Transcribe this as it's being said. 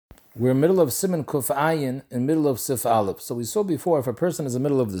We're in the middle of Siman Kuf Ayin, in the middle of Sif Aleph. So we saw before, if a person is in the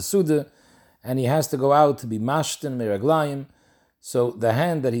middle of the Suda, and he has to go out to be Mashtin, Meraglayim, so the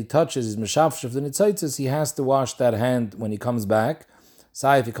hand that he touches is Meshafshef the Nitzaitis, he has to wash that hand when he comes back.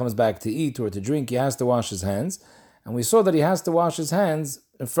 Say if he comes back to eat or to drink, he has to wash his hands. And we saw that he has to wash his hands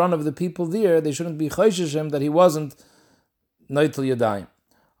in front of the people there. They shouldn't be chayshish him that he wasn't Noitel Yadayim.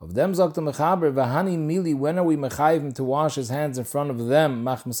 Of them Zok the Mechaber, Vahani Mili, when are we Mechayiv him to wash his hands in front of them,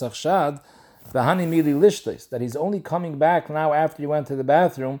 Mach Mesach Shad, Vahani Mili Lishtais, that he's only coming back now after he went to the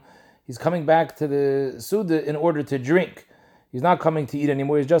bathroom, he's coming back to the Suda in order to drink. He's not coming to eat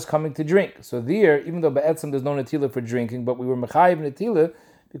anymore, he's just coming to drink. So there, even though Be'etzim there's no Netila for drinking, but we were Mechayiv Netila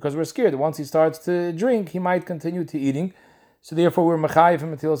because we're scared that once he starts to drink, he might continue to eating. So therefore we're Mechayiv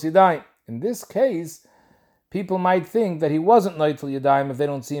him until Yadayim. In this case, people might think that he wasn't Noitel Yadayim if they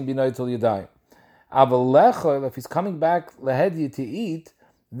don't see him be Noitel Yadayim. Aval if he's coming back Lehedi to eat,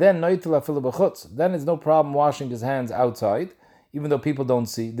 then Noitel Afilu B'chutz. Then there's no problem washing his hands outside, even though people don't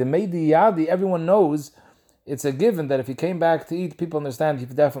see. The Meidi Yadi, everyone knows it's a given that if he came back to eat, people understand he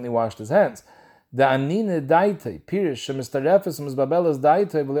definitely washed his hands. The Anine Daite, Pirish, Shemistarefes, Mizbabelas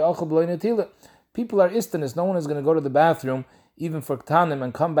Daite, V'le'ochel B'loi Netila. People are istanis, no one is going to go to the bathroom, even for Ktanim,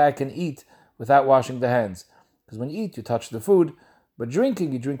 and come back and eat without washing the hands. Because when you eat, you touch the food, but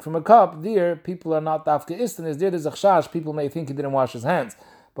drinking, you drink from a cup. There, people are not dafke istanis. There's a chash. People may think he didn't wash his hands.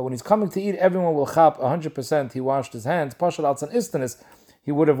 But when he's coming to eat, everyone will chap 100% he washed his hands. Pashal al istanis,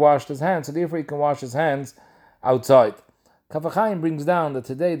 he would have washed his hands, so therefore he can wash his hands outside. Kafachayim brings down that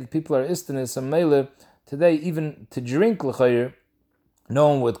today that people are istanis and mele. Today, even to drink l'chayr, no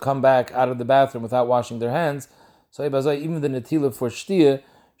one would come back out of the bathroom without washing their hands. So even the netila for shtia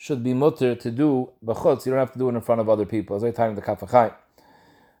should be mutter to do b'chutz. You don't have to do it in front of other people. As I time the Kafachayim.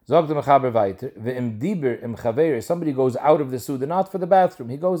 Zog the mechaber weiter. Ve'im diber im chaver. Somebody goes out of the suda not for the bathroom.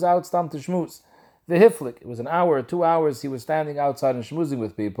 He goes out stam to shmuz. V'hiflik. It was an hour or 2 hours. He was standing outside and shmuzing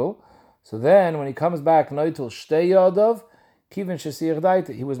with people. So then, when he comes back, noitel shtei yadav, kivin shesir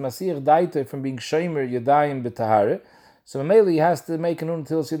daite. He was masir daite from being shomer yadayim b'tahare. So mainly he has to make an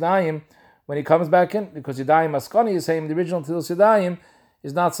until yadayim when he comes back in, because yadayim askani is saying the original until yadayim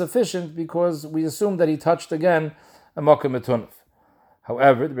is not sufficient because we assume that he touched again a mokem etunif.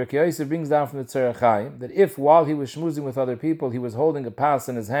 However, the Rebbe Yosef brings down from the Tzarech Chaim that if while he was shmuzing with other people, he was holding a pass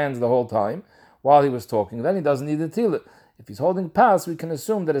in his hands the whole time while he was talking, then he doesn't need the tila. If he's holding pass, we can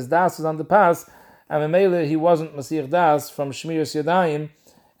assume that his das is on the pass, and Memele he wasn't Masir das from Shmiras Yadayim,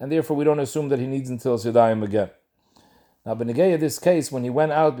 and therefore we don't assume that he needs until Yadayim again. Now, Benegei, this case, when he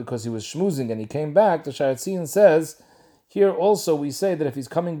went out because he was shmuzing and he came back, the Sharetzian says, here also we say that if he's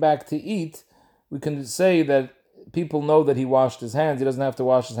coming back to eat, we can say that people know that he washed his hands. He doesn't have to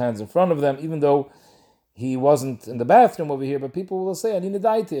wash his hands in front of them, even though he wasn't in the bathroom over here, but people will say, Anina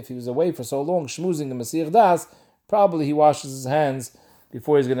Daite, if he was away for so long, shmuzing the Masir das, probably he washes his hands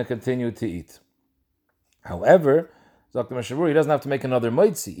before he's going to continue to eat. However, Dr. Meshavur, he doesn't have to make another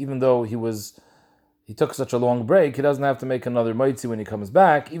moitzi, even though he took such a long break, he doesn't have to make another moitzi when he comes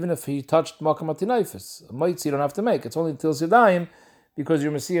back, even if he touched makam atinaifis. A moitzi you don't have to make, it's only until Yadayim, because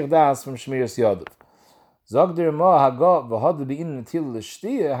you're Masir das from Shmiras Yadav. Zogdir ma haga v'had be'in netil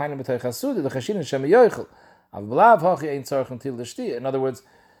l'shtiya haina b'tay chasuda l'chashin shem yoichel avblav hachi ein tzarich netil l'shtiya. In other words,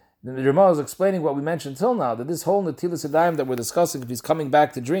 the Ramah is explaining what we mentioned till now, that this whole Netilas Yadayim that we're discussing, if he's coming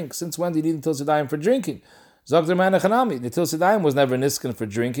back to drink, since when do you need Netilas Yadayim for drinking? Zogdir Manachanami, Netilas Yadayim was never niskan for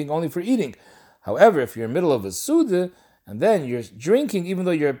drinking, only for eating. However, if you're in the middle of a Suda, and then you're drinking, even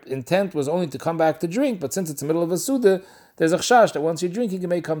though your intent was only to come back to drink, but since it's the middle of a Suda, there's a chashash that once you're drinking, you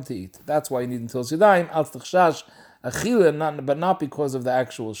may come to eat. That's why you need Netilas Yadayim, al t'chashash, achila, but not because of the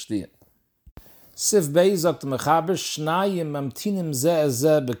actual shtiyah. Sif Bey Zakt Mechaber Shnayim Mamtinim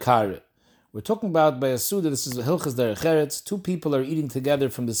Zeh Bekare. We're talking about by a Suda, this is Hilchas Derech Eretz, two people are eating together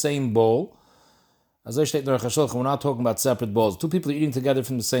from the same bowl. As I state in Derech HaShulchan, we're not talking about separate bowls. Two people are eating together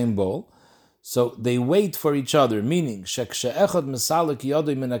from the same bowl. So they wait for each other, meaning Shekshe'echad Mesalik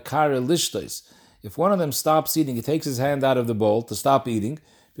Yodoi Menakare Lishtais. If one of them stops eating, he takes his hand out of the bowl to stop eating,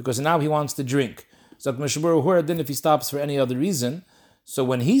 because now he wants to drink. Zakt Meshabur Huradin, if he stops for any other reason, so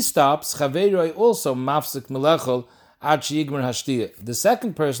when he stops, Chaveroi also mafsik melechol ad sheyigmer hashtiyah. The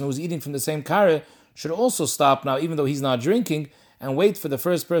second person who's eating from the same kare should also stop now, even though he's not drinking, and wait for the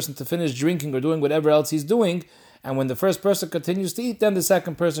first person to finish drinking or doing whatever else he's doing. And when the first person continues to eat, then the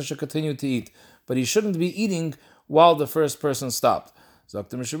second person should continue to eat. But he shouldn't be eating while the first person stopped. So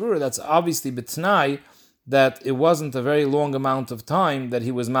Dr. Mishabura, that's obviously b'tnai that it wasn't a very long amount of time that he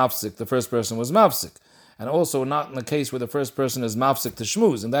was mafsik. The first person was mafsik. And also not in the case where the first person is mafsik to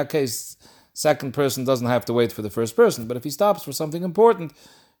shmuz. In that case, second person doesn't have to wait for the first person. But if he stops for something important,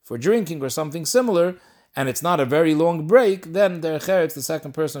 for drinking or something similar, and it's not a very long break, then the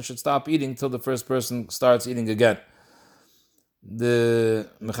second person should stop eating till the first person starts eating again. The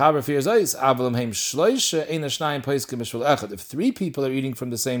Mechaber fears is if 3 people are eating from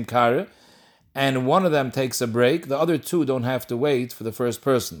the same kara, and one of them takes a break, the other 2 don't have to wait for the first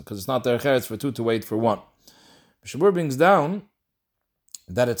person, because it's not derech eretz for 2 to wait for 1. Mishabur brings down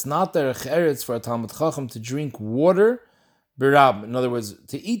that it's not derech eretz for a Talmud Chacham to drink water berab. In other words,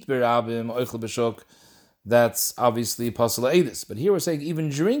 to eat berabim, oichel b'shok, that's obviously pasal edis. But here we're saying even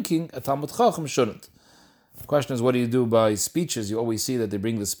drinking, a Talmud Chacham shouldn't. The question is, what do you do by speeches? You always see that they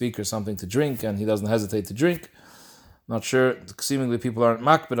bring the speaker something to drink, and he doesn't hesitate to drink. Not sure, seemingly people aren't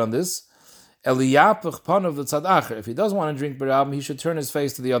makbid on this. Eliyapach panav l'tzad. If he does want to drink berabim, he should turn his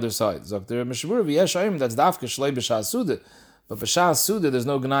face to the other side. Zokter Mishabur v'yesh ayim, that's dafka shlei b'shas suda. But b'shas suda, there's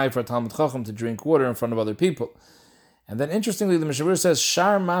no gnai for a Talmud Chacham to drink water in front of other people. And then interestingly, the Mishabur says,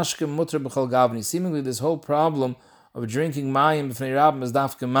 Shar mashkem mutter b'chal gavni. Seemingly this whole problem of drinking mayim b'fnei rabim is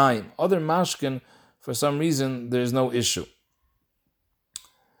dafka mayim. Other mashken, for some reason, there's no issue.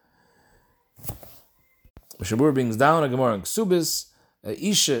 Mishabur brings down a Gemara in Ksubis,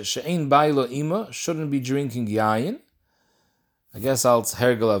 Isha she'ein bailo ima shouldn't be drinking yayin. I guess als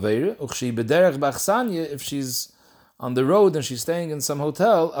hergel aveira. Uchshi bederech b'achsanya, if she's on the road and she's staying in some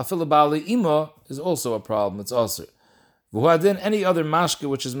hotel, afilu bali ima is also a problem. It's also. V'huadin, any other mashke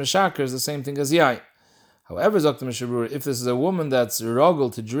which is meshaker is the same thing as yayin. However, Zokta Mishabur, if this is a woman that's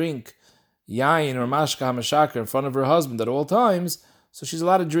rogel to drink yayin or mashke ha-meshaker in front of her husband at all times, so she's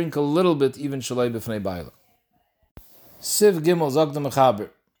allowed to drink a little bit even shalei b'fnei baila. Siv Gimel Zog the Mechaber.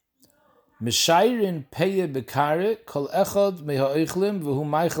 Mishayrin peye bekare kol echad meha'oichlim v'hu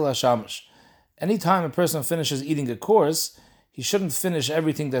meichel hashamash. Anytime a person finishes eating a course, he shouldn't finish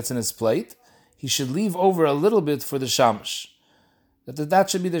everything that's in his plate. He should leave over a little bit for the shamash. That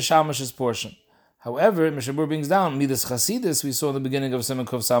should be the shamash's portion. However, Mishabur brings down midas chasidis, we saw in the beginning of Siman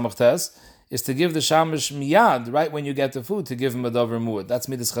Kuf Samach Tes, is to give the shamash miyad right when you get the food, to give him a davar muad. That's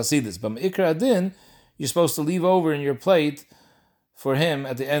midas chasidis. But ikra adin, you're supposed to leave over in your plate for him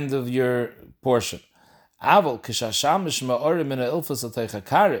at the end of your portion. Aval kishashamish ma'orim min ha'ilfas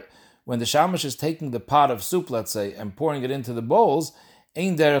l'teichakare, when the shamash is taking the pot of soup, let's say, and pouring it into the bowls,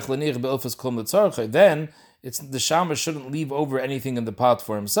 ein derech l'nich be'ilfas klum l'tzarchai, then the shamash shouldn't leave over anything in the pot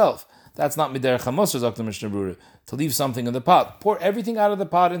for himself. That's not miderech hamusar, Dr. Mishnah Berurah, to leave something in the pot. Pour everything out of the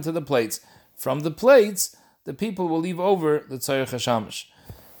pot into the plates. From the plates, the people will leave over the tzarech hashamash.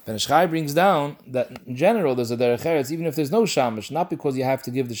 Ben Ishchai brings down that in general there's a derech eretz, even if there's no shamash, not because you have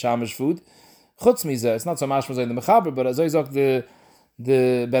to give the shamash food. Chutz mizeh, it's not so much in the mechaber, but as I zok the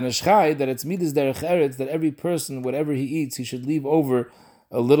Ben Ishchai, that it's midas derech eretz, that every person, whatever he eats, he should leave over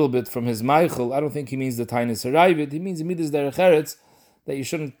a little bit from his meichel. I don't think he means the tainis harayvit. He means midas derech eretz, that you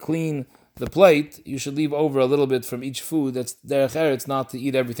shouldn't clean the plate. You should leave over a little bit from each food. That's derech eretz, not to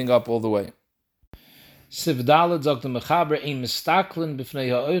eat everything up all the way. Sivdalet zok the mechaber ein mistaklin b'fnei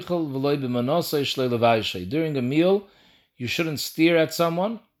ha'oichel v'loi b'manosei shlei levayshay. During a meal, you shouldn't steer at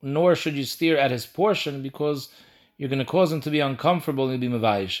someone, nor should you steer at his portion, because you're going to cause him to be uncomfortable and you'll be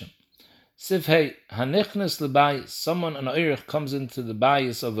mevayishim. Siv hey hanichnes lebayis, someone an oirich comes into the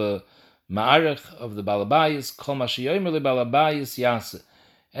bayis of a ma'arich of the balabayis, kol mashiyomer lebalabayis yase.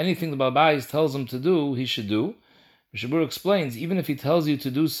 Anything the balabayis tells him to do, he should do. Mishabur explains, even if he tells you to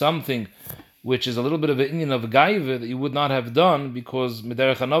do something which is a little bit of an inyan of gaiva that you would not have done because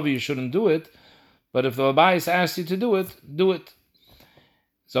miderech hanavi you shouldn't do it, but if the Abayis asks you to do it, do it.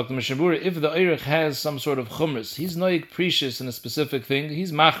 So the Mishabura, if the Eirich has some sort of chumras, he's noik precious in a specific thing,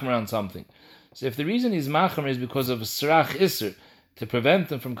 he's machmer on something. So if the reason he's machmer is because of a srach isser, to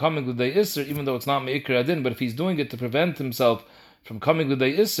prevent him from coming with the isser, even though it's not meikar adin, but if he's doing it to prevent himself from coming with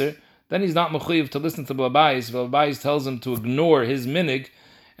the isser, then he's not mechuyev to listen to Abayis. If Abayis tells him to ignore his minig,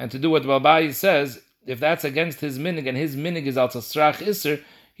 and to do what Babai says, if that's against his minig, and his minig is also strach isser,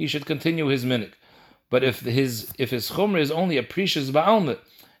 he should continue his minig. But if his chumra is only a precious ba'almit,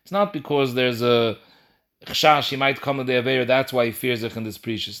 it's not because there's a chshash, he might come to the aveir, that's why he fears it in this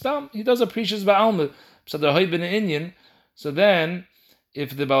precious. He does a precious ba'almit, so the hoy bin inyan. So then,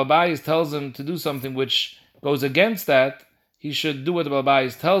 if the Babai tells him to do something which goes against that, he should do what the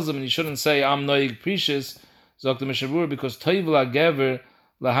Babai tells him, and he shouldn't say, I'm noig precious, zok the Mishabur, because toivla gever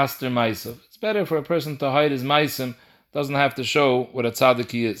lahaster maisav. It's better for a person to hide his maisim, doesn't have to show what a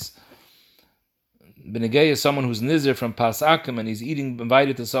tzaddik he is. Benegay is someone who's nizir from Pasakim, and he's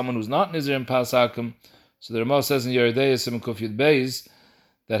invited to someone who's not nizir in Pasakim. So the Ramah says in Yeridei Siman Kuf Yud Beis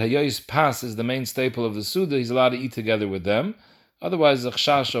that Hayois Pas is the main staple of the Suda. He's allowed to eat together with them. Otherwise, a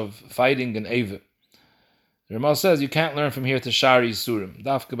chshash of fighting and Eva. The Ramah says you can't learn from here to Shari Surim.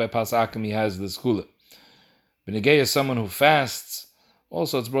 Dafka by Pasakim he has the skula. Benegay is someone who fasts.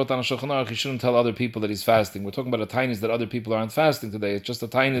 Also, it's brought down a Shulchan Aruch, he shouldn't tell other people that he's fasting. We're talking about a tinus that other people aren't fasting today. It's just a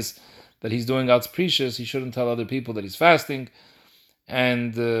tinus that he's doing God's precious. He shouldn't tell other people that he's fasting.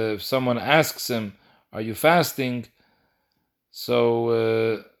 And if someone asks him, are you fasting?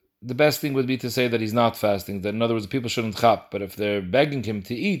 So the best thing would be to say that he's not fasting. That in other words, people shouldn't chap. But if they're begging him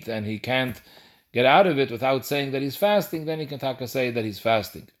to eat and he can't get out of it without saying that he's fasting, then he can taka say that he's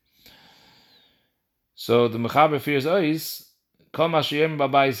fasting. So the Mechaber fears ois, Kol Mashiyem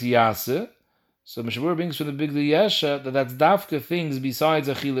Babayis Yase. So Mishabur brings from the Big Yesha that that's dafka things besides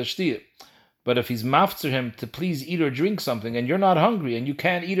Achila Shtiyah. But if he's mafzer him to please eat or drink something, and you're not hungry, and you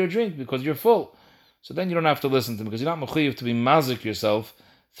can't eat or drink because you're full, so then you don't have to listen to him, because you're not mechuyev to be mazik yourself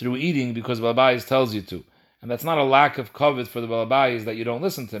through eating because Balabayis tells you to. And that's not a lack of kavod for the Balabayis that you don't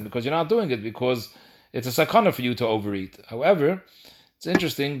listen to him, because you're not doing it because it's a sakana for you to overeat. However, it's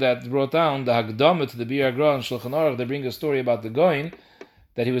interesting that brought down the Hagdama to the Bir Agra and Shulchan Aruch, they bring a story about the Goin,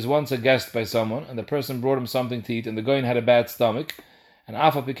 that he was once a guest by someone, and the person brought him something to eat, and the Goin had a bad stomach, and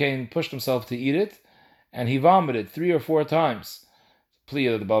Afa pushed himself to eat it, and he vomited 3 or 4 times.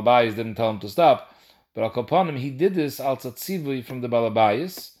 Pliya, the Balabayis didn't tell him to stop, but Al Kapanim, he did this al tzivui from the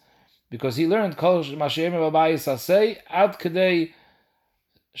Balabayis, because he learned Kol Mashiyem Balabayis Asay Ad Kedei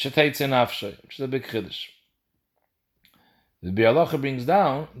Sheteitze Nafshay, which is a big chiddush. The Bialacha brings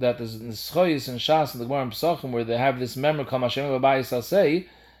down that there's Schoyis and Shas and the Gemara and Pesachim where they have this memory Kol Mashiyem Balabayis Asay,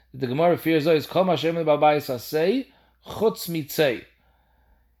 that the Gemara fears is Kol Mashiyem Balabayis Asay Chutz Mitzei.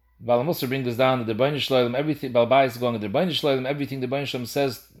 Bala Musar brings this down that the Rebbeinu Shloim, everything Balabayis is going to the Rebbeinu Shloim, everything the Rebbeinu Shloim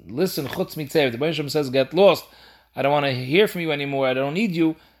says, listen, Chutz Mitzei. If the Rebbeinu Shloim says, get lost, I don't want to hear from you anymore, I don't need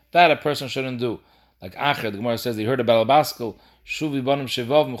you, that a person shouldn't do. Like Acher, the Gemara says, he heard about Balabaskel, Shuvi Bonim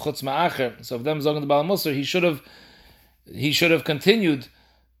Shevov, Chutz Ma'acher. So if them Zogan the Bala Musar, he should have continued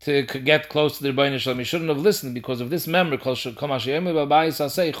to get close to the Rebbeinu Shloim. He shouldn't have listened because of this memory called Kamashiyem Balabayis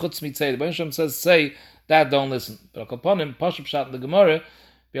Asay Chutz Mitzei. The Rebbeinu Shloim says, say that, don't listen. But upon him, Pashup Shat in the Gemara,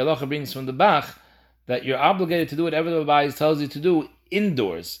 Bialacha brings from the Bach that you're obligated to do whatever the Balabayis tells you to do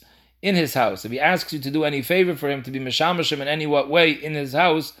indoors, in his house. If he asks you to do any favor for him, to be meshamashim in any what way in his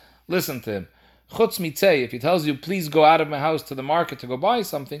house, listen to him. Chutz mitzei, if he tells you, please go out of my house to the market to go buy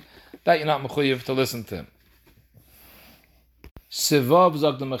something, that you're not mechuyev to listen to him. Sivav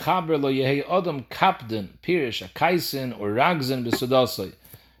zog the mechaber lo yehei odom kapden, pirish, a kaisin, or ragzin b'sudasoi.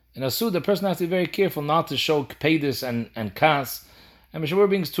 In a sud, the person has to be very careful not to show kpedis and kas. And Mishabur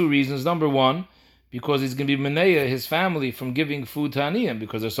brings 2 reasons. Number 1, because he's going to be meneya his family from giving food to aniyim,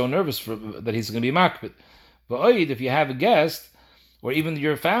 because they're so nervous that he's going to be makbid. But if you have a guest, or even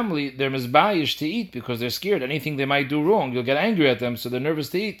your family, they're mizbayish to eat because they're scared. Anything they might do wrong, you'll get angry at them, so they're nervous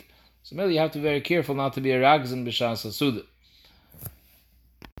to eat. So maybe you have to be very careful not to be a ragzin b'shas hasuda.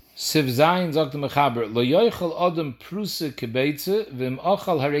 Siv zayin zog the mechaber lo yoichel odem pruse kebeitze v'im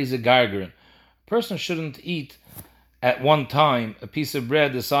ochal hareze gargerin. A person shouldn't eat at one time a piece of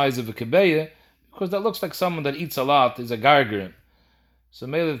bread the size of a kebeya, because that looks like someone that eats a lot is a gargarin. So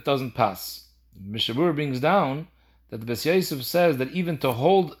maybe it doesn't pass. Mishabur brings down that the Bes Yosef says that even to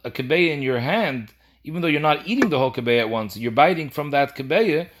hold a kebeya in your hand, even though you're not eating the whole kebeya at once, you're biting from that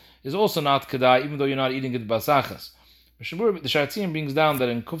kebeya, is also not kedai, even though you're not eating it basachas. Mishabur, the Shartzim brings down that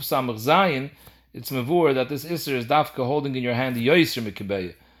in Kuf Samach Zayin, it's mevur that this Isser is dafka holding in your hand the yoyser me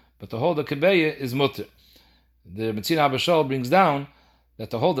kebeya, but to hold a kebeya is mutter. The Metzina Abashol brings down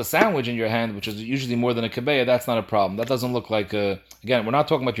that to hold a sandwich in your hand, which is usually more than a kebeya, that's not a problem. That doesn't look like again, we're not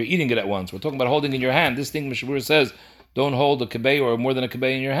talking about you're eating it at once. We're talking about holding in your hand. This thing, Mishabur says, don't hold a kebeya or more than a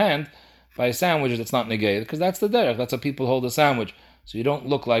kebeya in your hand by a sandwich that's not negay, because that's the derech. That's how people hold a sandwich. So you don't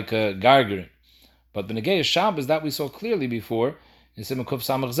look like a gargarin. But the negay Shabbos, that we saw clearly before, in Siman Kuf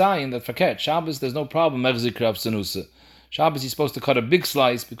Samach Zayin, that forget, Shabbos, there's no problem, Mechzik Rav Sanusa. Shabbos, he's supposed to cut a big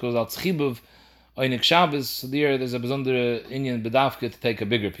slice, because al tzchibuv, Einik Shabbos, so there's a besondere Inyan bedafke to take a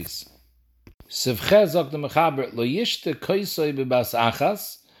bigger piece. Sivche zog the mechaber lo yishte koisoi bebas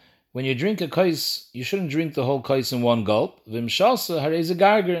achas. When you drink a kois, you shouldn't drink the whole kois in one gulp. V'mshasa harei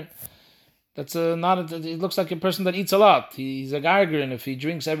gargarin. That's it looks like a person that eats a lot. He's a gargarin if he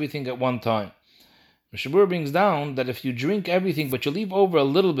drinks everything at one time. Mishabur brings down that if you drink everything, but you leave over a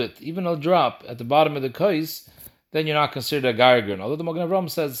little bit, even a drop at the bottom of the kois, then you're not considered a gargarin. Although the Magen Avraham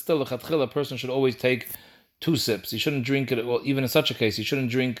says still a person should always take 2 sips. He shouldn't drink it, well, even in such a case, he shouldn't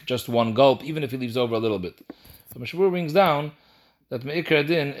drink just 1 gulp, even if he leaves over a little bit. But Mishabur brings down that me'ikar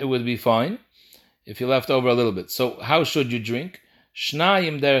din, it would be fine if you left over a little bit. So how should you drink?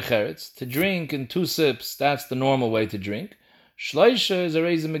 Shnayim derech eretz, to drink in 2 sips, that's the normal way to drink. Shloisha is a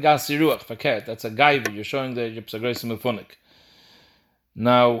reise megasi ruach, verkehrt. That's a gaiva. You're showing that you're psagrois mefunik.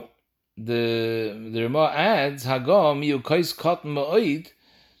 Now, the Rama adds, Haga miu kais cotton ma'oid.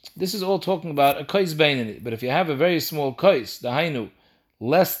 This is all talking about a kais beinani. But if you have a very small kais, the hainu,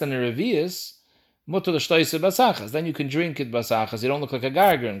 less than a revius, mutter l'shtoise basachas. Then you can drink it basachas. You don't look like a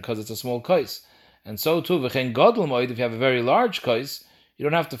gargarin because it's a small kais. And so too, v'chein gadol ma'oid, if you have a very large kais, you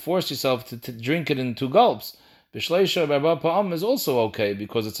don't have to force yourself to drink it in 2 gulps. B'shleisha b'arba pa'am is also okay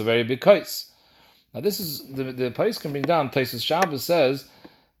because it's a very big kais. Now this is, the Pais can bring down, Taisus Shabbos says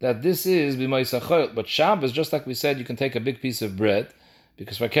that this is b'moisa chayot, but Shabbos, just like we said, you can take a big piece of bread,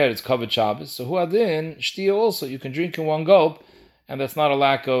 because fakir it's covered Shabbos, so huadin, shtia also, you can drink in 1 gulp, and that's not a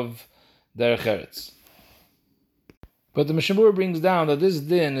lack of derech eretz. But the Mishnah brings down that this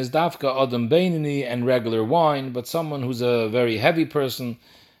din is dafka adam beinini and regular wine, but someone who's a very heavy person,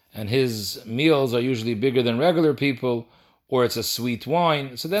 and his meals are usually bigger than regular people, or it's a sweet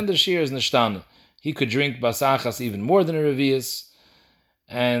wine, so then the shir is nishtana. He could drink basachas even more than a revius,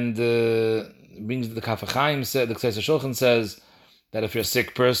 and brings the Kaf HaChaim said, the Ksei Shulchan says that if you're a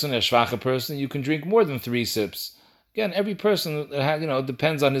sick person, a shvacha person, you can drink more than 3 sips. Again, every person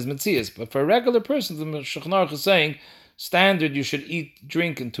depends on his metzias, but for a regular person, the Shulchan Aruch is saying standard you should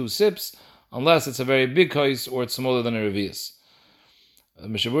drink in 2 sips, unless it's a very big kais or it's smaller than a revius.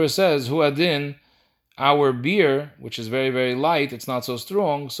 Mishabur says, Hu adin, our beer, which is very, very light, it's not so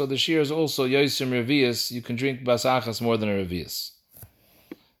strong, so the shear is also yosim revius, you can drink basachas more than a revius.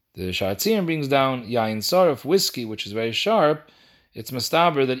 The Shartzim brings down yain sarif, whiskey, which is very sharp, it's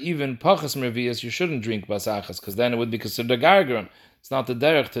mustaber that even pachas revius you shouldn't drink basachas, because then it would be considered a gargaron. It's not the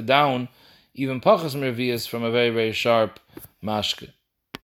derech to down even pachas revius from a very, very sharp mashke.